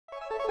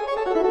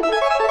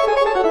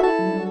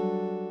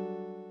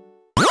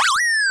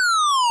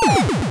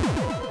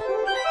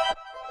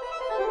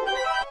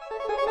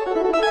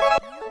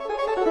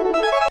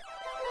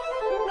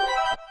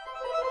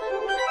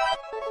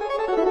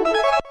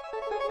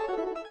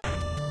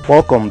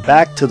Welcome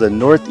back to the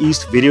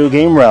Northeast video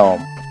game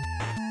realm.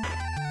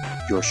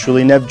 Yours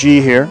truly, NEV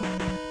G here,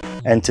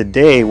 and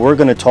today we're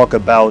going to talk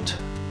about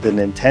the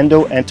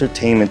Nintendo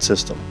Entertainment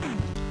System.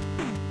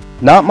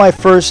 Not my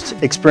first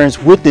experience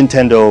with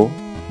Nintendo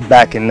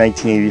back in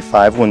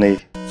 1985 when they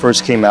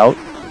first came out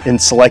in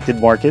selected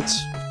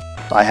markets.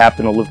 I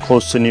happen to live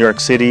close to New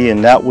York City,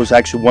 and that was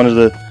actually one of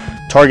the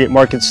target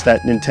markets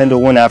that Nintendo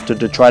went after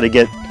to try to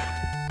get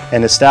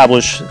and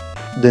establish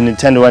the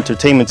Nintendo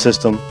Entertainment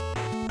System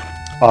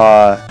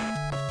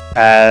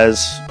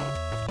as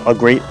a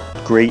great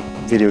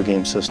video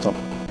game system.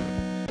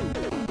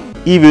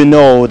 Even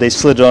though they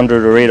slid under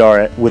the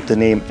radar with the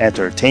name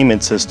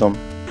Entertainment System,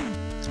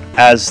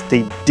 as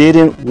they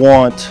didn't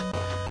want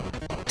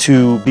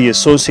to be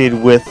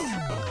associated with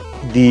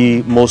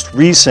the most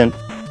recent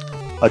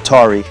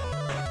Atari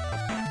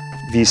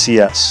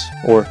VCS,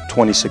 or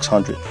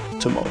 2600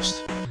 to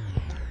most.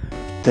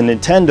 The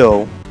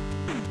Nintendo,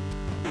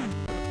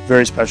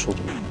 very special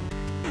to me.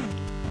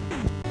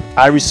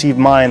 I received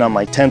mine on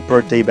my 10th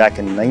birthday back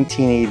in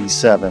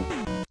 1987,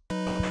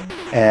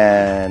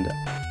 and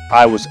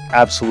I was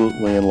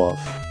absolutely in love.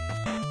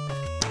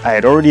 I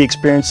had already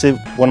experienced it.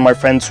 One of my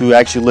friends who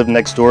actually lived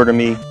next door to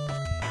me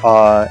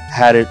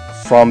had it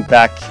from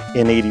back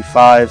in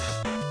 '85,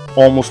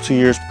 almost 2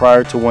 years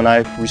prior to when I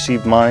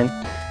received mine,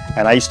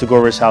 and I used to go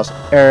over his house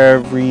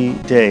every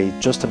day,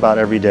 just about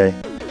every day,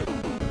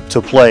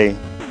 to play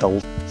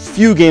the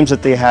few games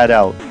that they had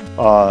out.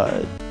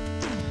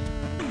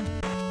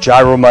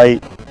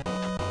 Gyromite,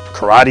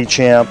 Karate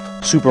Champ,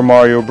 Super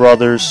Mario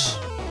Brothers,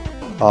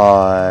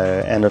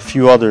 and a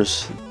few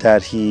others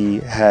that he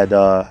had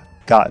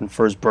gotten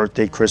for his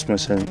birthday,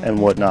 Christmas, and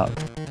whatnot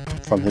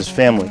from his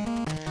family.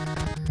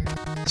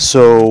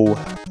 So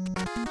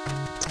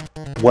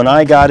when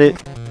I got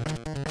it,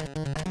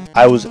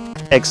 I was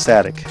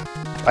ecstatic.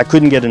 I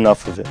couldn't get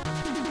enough of it.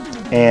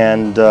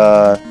 And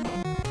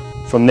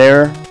from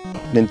there,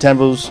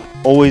 Nintendo's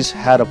always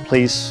had a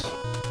place,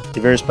 a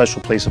very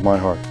special place in my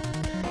heart.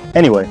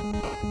 Anyway,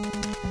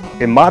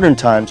 in modern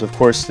times, of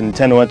course, the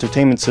Nintendo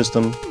Entertainment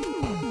System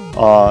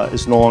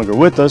is no longer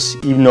with us,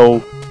 even though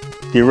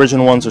the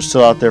original ones are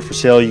still out there for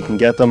sale. You can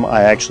get them.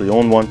 I actually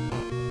own one.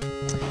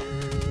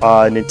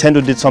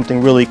 Nintendo did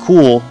something really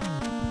cool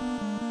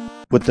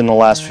within the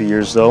last few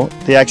years, though.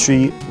 They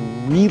actually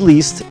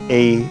released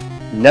a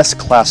NES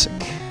Classic.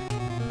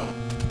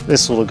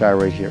 This little guy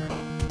right here.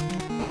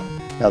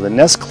 Now, the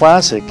NES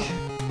Classic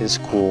is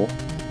cool.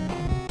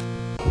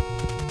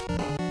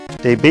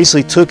 They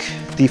basically took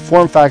the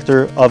form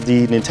factor of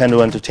the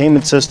Nintendo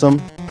Entertainment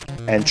System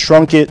and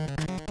shrunk it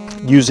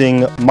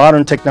using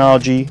modern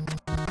technology,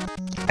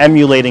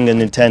 emulating the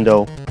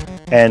Nintendo,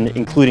 and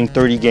including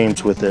 30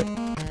 games with it.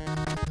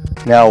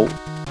 Now,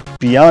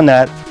 beyond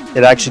that,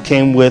 it actually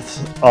came with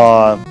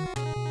a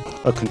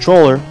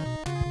controller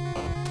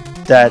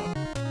that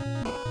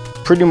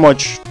pretty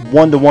much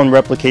one-to-one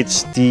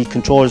replicates the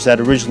controllers that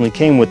originally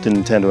came with the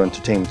Nintendo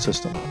Entertainment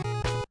System.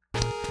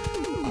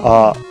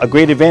 A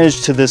great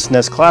advantage to this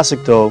NES Classic,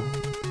 though,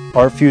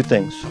 are a few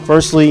things.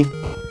 Firstly,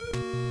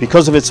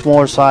 because of its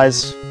smaller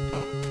size,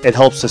 it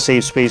helps to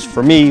save space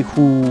for me,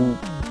 who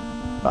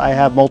I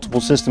have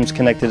multiple systems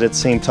connected at the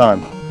same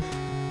time.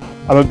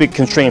 I'm a bit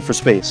constrained for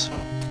space.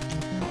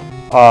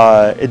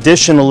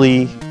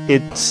 Additionally,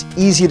 it's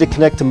easy to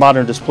connect to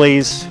modern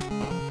displays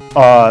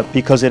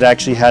because it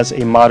actually has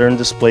a modern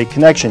display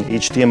connection,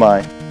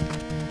 HDMI.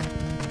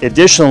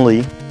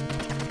 Additionally,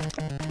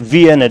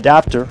 via an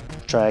adapter,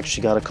 I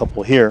actually got a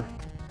couple here,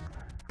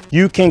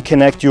 you can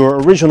connect your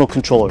original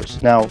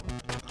controllers. Now,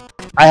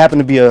 I happen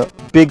to be a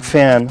big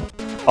fan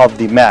of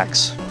the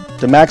Max.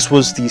 The Max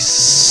was the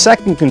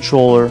second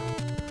controller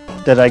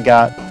that I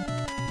got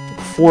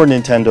for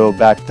Nintendo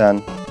back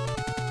then.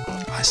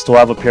 I still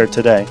have a pair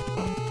today.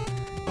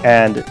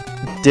 And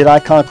did I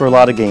conquer a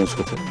lot of games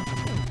with it?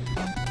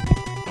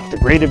 The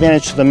great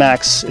advantage to the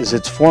Max is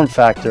its form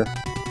factor.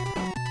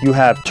 You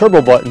have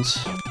turbo buttons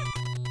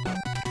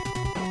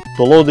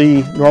below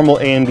the normal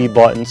A and B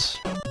buttons,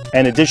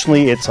 and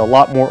additionally it's a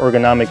lot more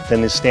ergonomic than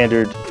the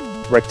standard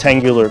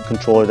rectangular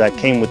controller that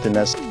came with the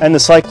NES. And the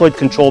cycloid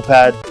control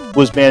pad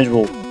was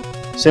manageable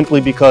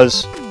simply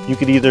because you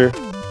could either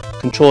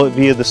control it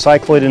via the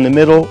cycloid in the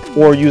middle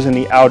or using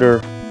the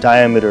outer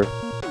diameter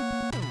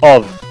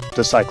of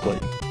the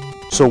cycloid.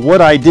 So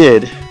what I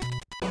did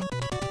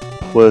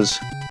was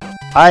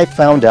I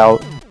found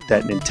out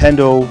that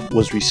Nintendo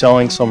was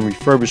reselling some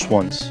refurbished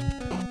ones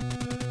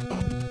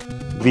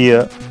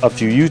via a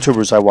few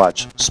YouTubers I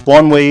watch,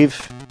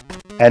 Spawnwave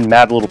and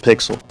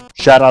Madlittlepixel.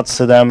 Shout outs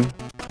to them.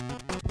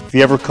 If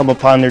you ever come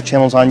upon their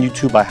channels on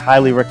YouTube, I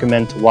highly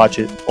recommend to watch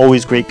it.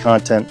 Always great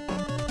content.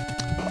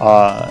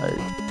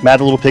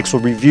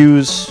 Madlittlepixel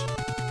reviews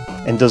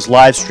and does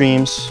live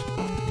streams.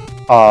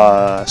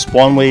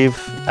 Spawnwave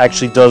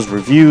actually does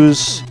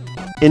reviews,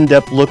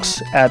 in-depth looks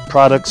at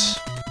products,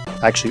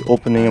 actually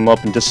opening them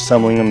up and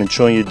disassembling them and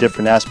showing you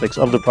different aspects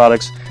of the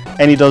products.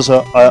 And he does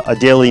a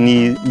daily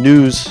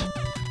news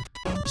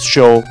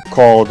show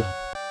called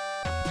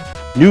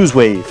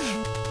Newswave.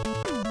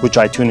 which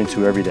I tune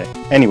into every day.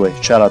 Anyway,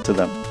 shout out to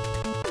them.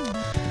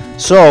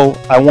 So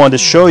I wanted to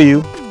show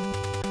you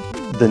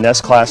the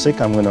NES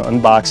Classic. I'm going to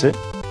unbox it.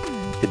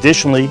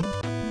 Additionally,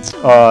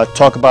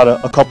 talk about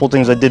a couple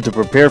things I did to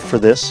prepare for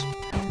this.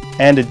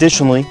 And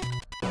additionally,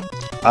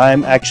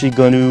 I'm actually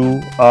going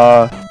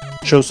to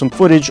show some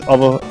footage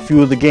of a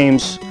few of the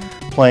games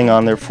playing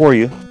on there for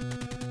you.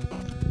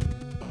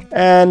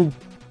 And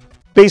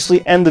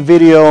basically end the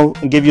video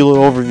and give you a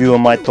little overview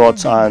of my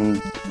thoughts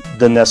on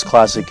the NES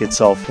Classic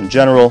itself in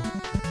general.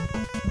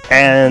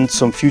 And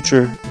some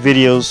future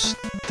videos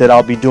that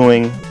I'll be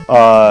doing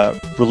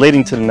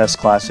relating to the NES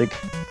Classic,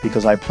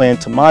 because I plan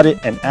to mod it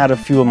and add a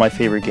few of my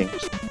favorite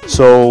games.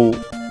 So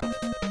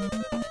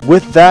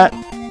with that,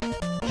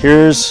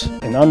 here's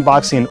an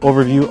unboxing and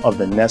overview of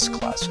the NES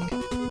Classic.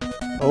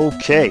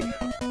 Okay,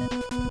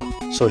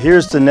 so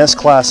here's the NES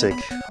Classic.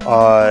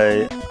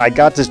 I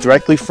got this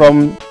directly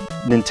from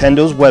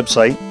Nintendo's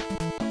website.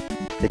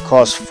 It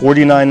costs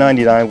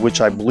 $49.99,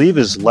 which I believe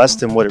is less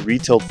than what it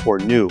retailed for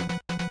new,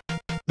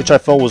 which I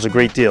felt was a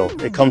great deal.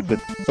 It comes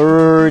with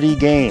 30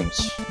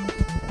 games.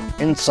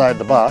 Inside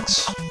the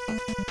box,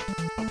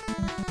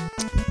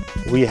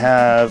 we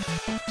have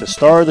the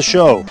star of the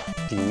show,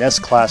 the NES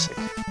Classic,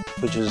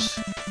 which is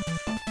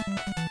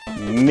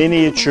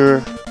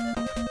miniature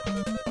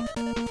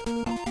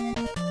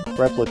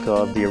replica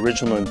of the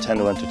original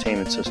Nintendo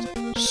Entertainment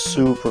System.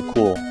 Super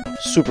cool,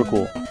 super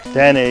cool.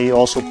 Then they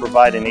also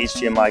provide an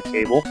HDMI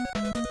cable,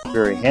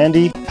 very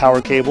handy, power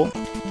cable,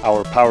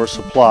 our power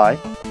supply,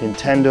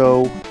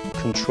 Nintendo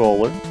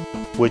controller,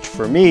 which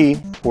for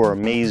me were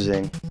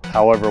amazing.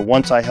 However,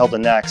 once I held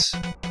an X,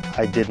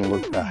 I didn't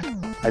look back.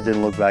 I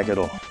didn't look back at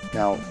all.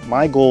 Now,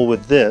 my goal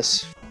with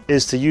this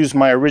is to use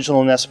my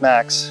original NES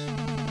Max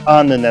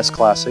on the NES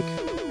Classic,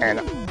 and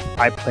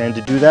I plan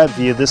to do that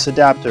via this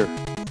adapter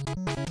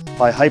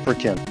by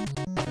Hyperkin.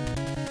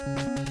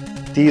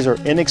 These are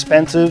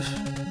inexpensive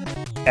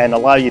and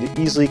allow you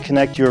to easily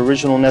connect your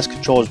original NES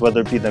controllers,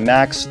 whether it be the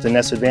Max, the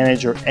NES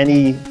Advantage, or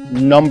any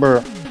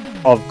number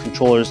of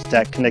controllers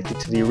that connected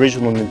to the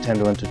original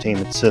Nintendo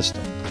Entertainment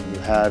System. You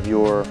have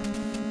your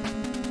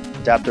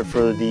adapter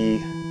for the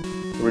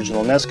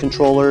original NES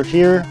controller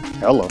here.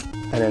 Hello.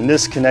 And then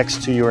this connects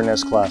to your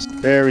NES Classic.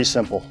 Very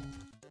simple.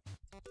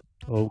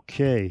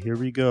 Okay, here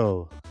we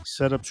go.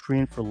 Setup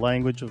screen for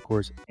language, of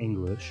course,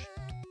 English.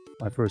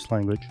 My first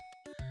language.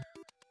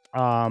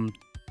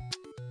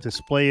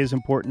 Display is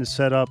important to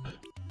set up.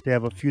 They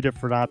have a few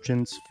different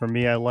options. For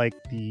me, I like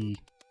the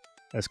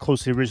as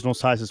close to the original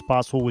size as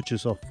possible, which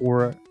is a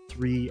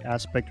 4:3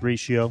 aspect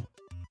ratio,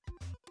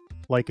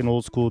 like an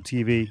old school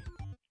TV.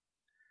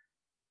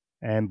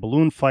 And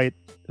Balloon Fight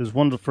is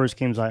one of the first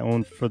games I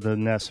owned for the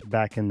NES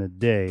back in the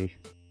day.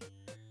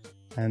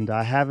 And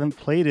I haven't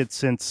played it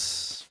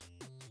since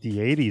the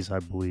 80s, I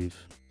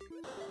believe.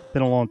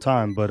 Been a long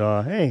time, but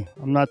hey,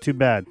 I'm not too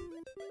bad.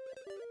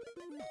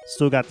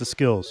 Still got the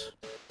skills.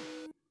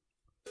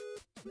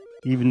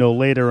 Even though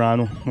later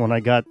on, when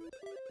I got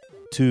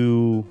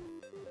to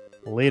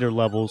later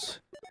levels,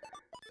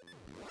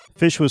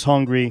 Fish was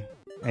hungry,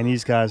 and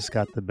these guys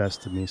got the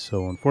best of me.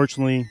 So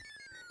unfortunately,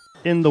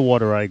 in the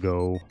water I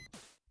go.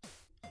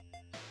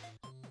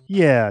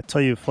 Yeah, I'll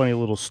tell you a funny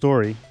little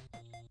story.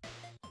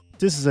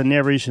 This is a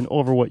narration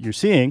over what you're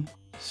seeing,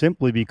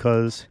 simply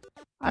because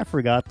I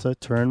forgot to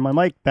turn my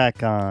mic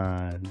back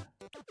on.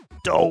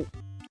 Dope!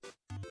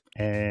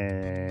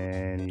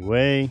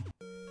 Anyway,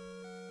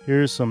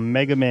 here's some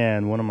Mega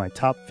Man, one of my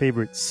top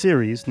favorite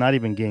series, not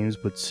even games,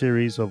 but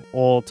series of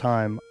all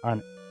time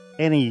on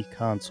any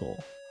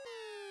console.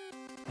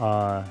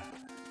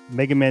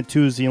 Mega Man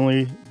 2 is the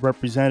only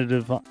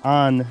representative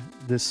on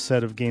this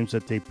set of games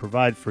that they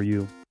provide for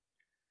you.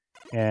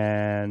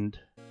 And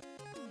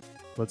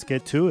let's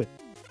get to it.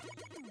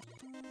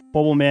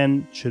 Bubble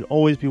Man should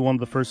always be one of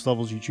the first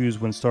levels you choose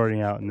when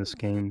starting out in this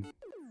game,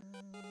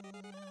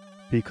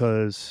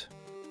 because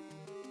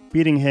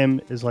beating him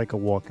is like a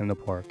walk in the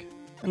park.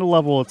 And the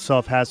level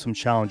itself has some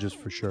challenges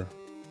for sure,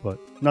 but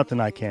nothing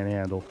I can't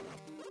handle.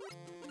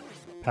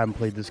 Haven't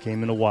played this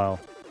game in a while.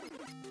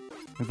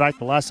 In fact,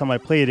 the last time I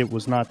played it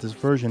was not this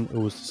version, it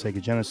was the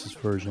Sega Genesis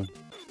version,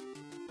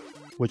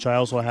 which I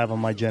also have on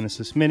my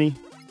Genesis Mini.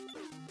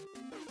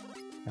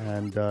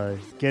 And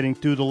getting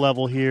through the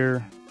level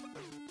here,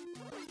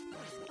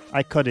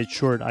 I cut it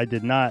short. I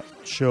did not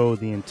show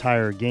the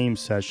entire game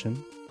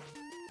session.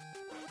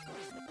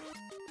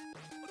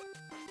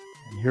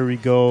 And here we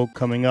go,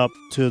 coming up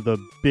to the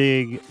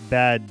big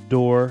bad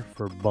door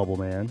for Bubble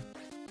Man.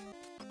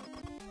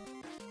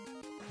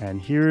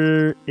 And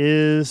here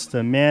is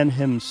the man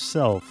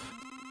himself.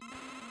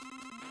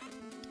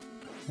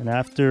 And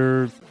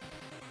after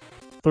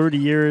 30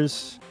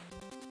 years,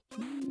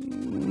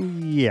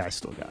 yeah, I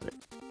still got it.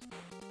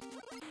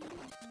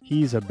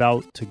 He's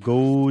about to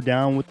go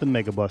down with the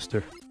Mega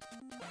Buster.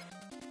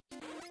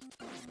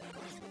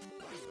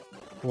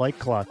 Like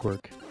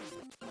clockwork.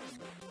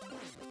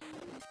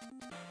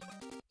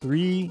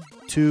 3,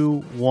 2,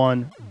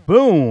 1,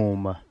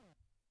 boom!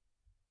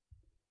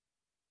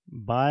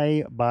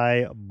 Bye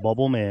bye,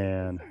 Bubble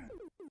Man.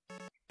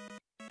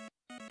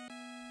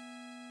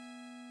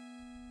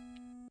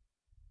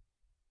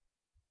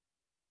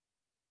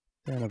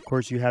 And of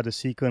course you had a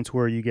sequence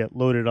where you get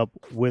loaded up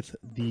with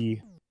the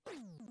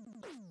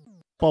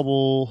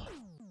bubble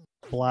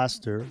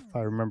blaster, if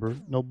I remember.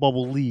 No,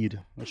 bubble lead.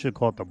 I should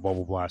call it the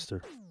bubble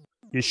blaster.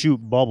 You shoot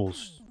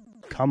bubbles.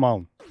 Come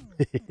on.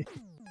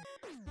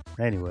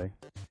 Anyway.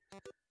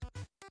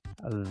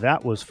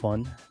 That was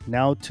fun.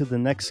 Now to the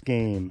next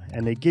game.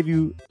 And they give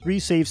you 3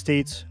 save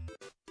states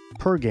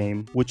per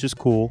game, which is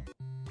cool.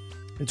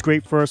 It's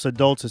great for us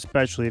adults,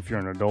 especially if you're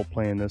an adult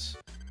playing this.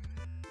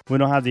 We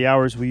don't have the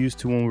hours we used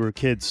to when we were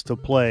kids to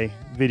play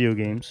video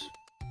games.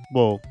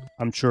 Well,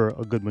 I'm sure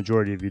a good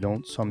majority of you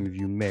don't. Some of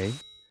you may.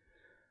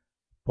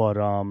 But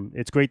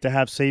it's great to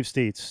have save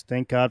states.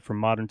 Thank God for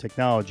modern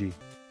technology.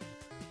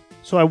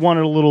 So I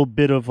wanted a little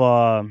bit of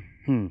Ninja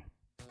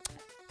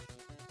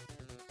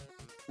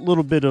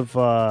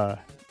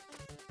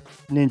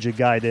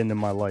Gaiden in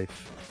my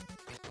life.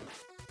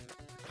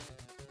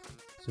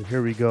 So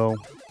here we go.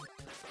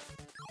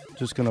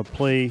 Just gonna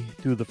play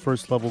through the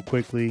first level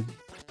quickly.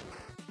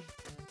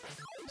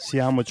 See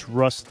how much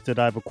rust that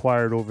I've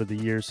acquired over the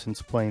years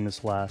since playing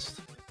this last.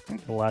 I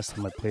think the last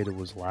time I played it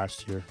was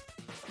last year.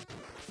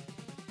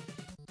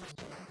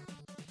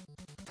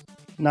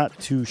 Not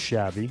too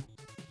shabby.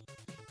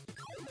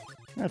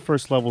 That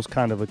first level's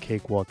kind of a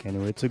cakewalk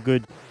anyway. It's a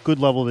good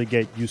level to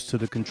get used to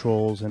the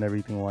controls and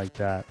everything like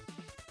that.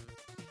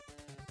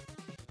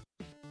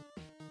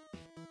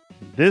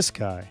 This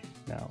guy,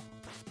 now,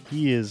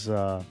 he is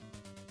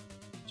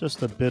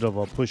just a bit of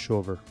a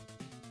pushover.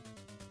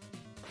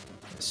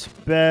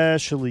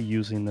 Especially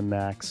using the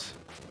max.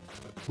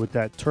 With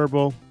that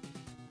turbo,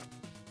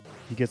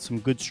 you get some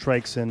good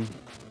strikes in,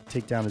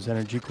 take down his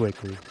energy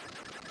quickly.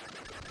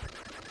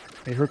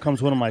 And here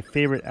comes one of my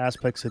favorite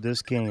aspects of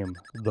this game,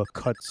 the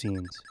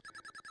cutscenes.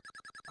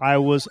 I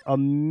was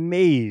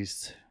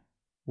amazed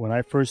when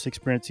I first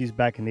experienced these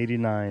back in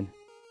 '89.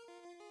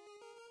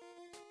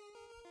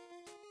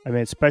 I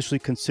mean, especially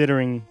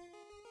considering,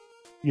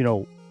 you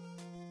know,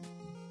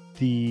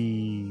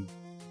 the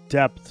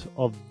depth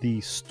of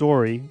the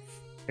story,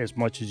 as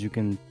much as you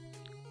can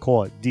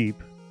call it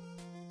deep.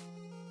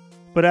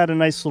 But had a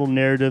nice little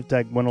narrative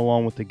that went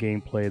along with the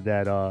gameplay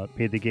that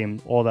made the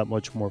game all that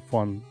much more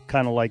fun.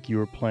 Kind of like you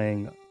were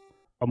playing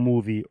a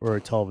movie or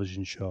a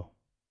television show.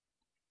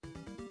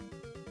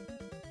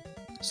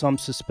 Some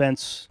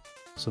suspense,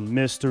 some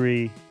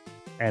mystery,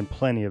 and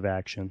plenty of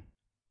action.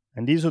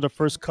 And these are the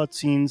first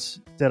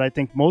cutscenes that I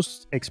think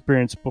most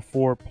experienced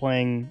before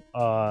playing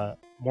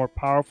more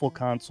powerful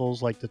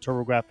consoles like the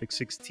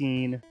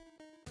TurboGrafx-16,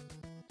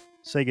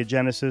 Sega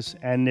Genesis,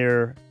 and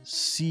their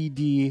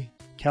CD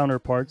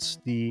counterparts,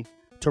 the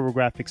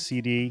TurboGrafx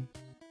CD,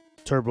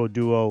 Turbo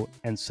Duo,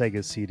 and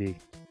Sega CD.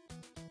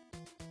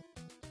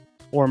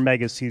 Or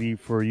Mega CD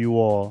for you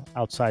all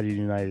outside of the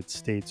United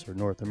States or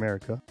North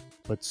America.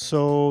 But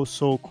so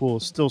cool,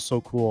 still so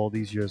cool all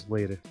these years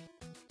later.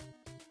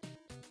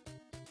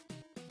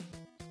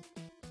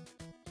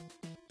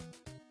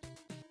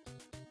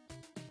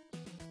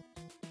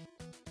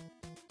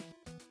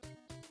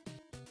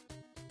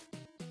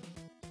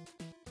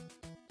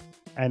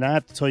 And I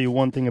have to tell you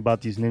one thing about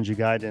these Ninja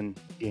Gaiden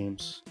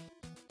games.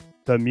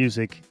 The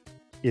music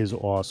is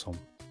awesome.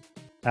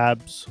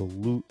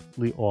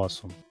 Absolutely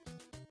awesome.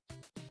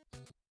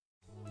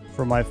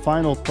 For my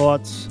final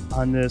thoughts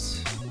on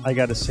this, I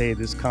gotta say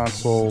this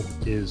console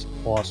is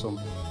awesome.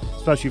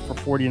 Especially for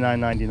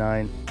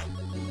 $49.99.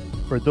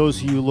 For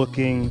those of you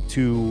looking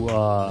to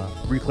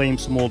reclaim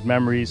some old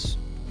memories,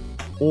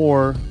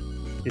 or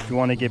if you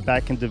want to get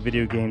back into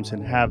video games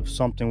and have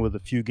something with a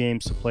few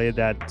games to play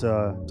that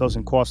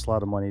doesn't cost a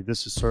lot of money,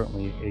 this is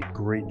certainly a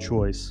great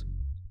choice.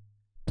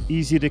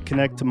 Easy to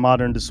connect to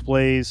modern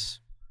displays,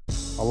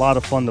 a lot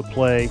of fun to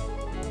play.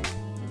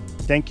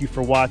 Thank you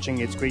for watching.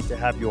 It's great to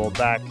have you all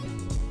back.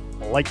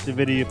 Like the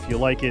video if you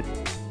like it.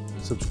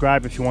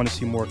 Subscribe if you want to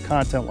see more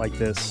content like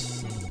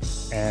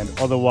this. And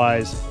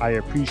otherwise, I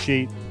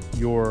appreciate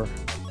your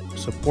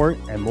support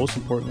and most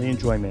importantly,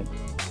 enjoyment.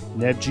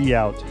 NEV G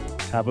out.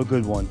 Have a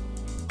good one.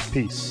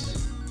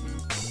 Peace.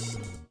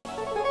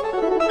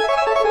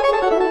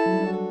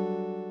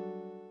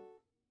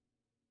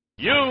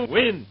 You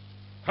win.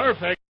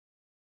 Perfect.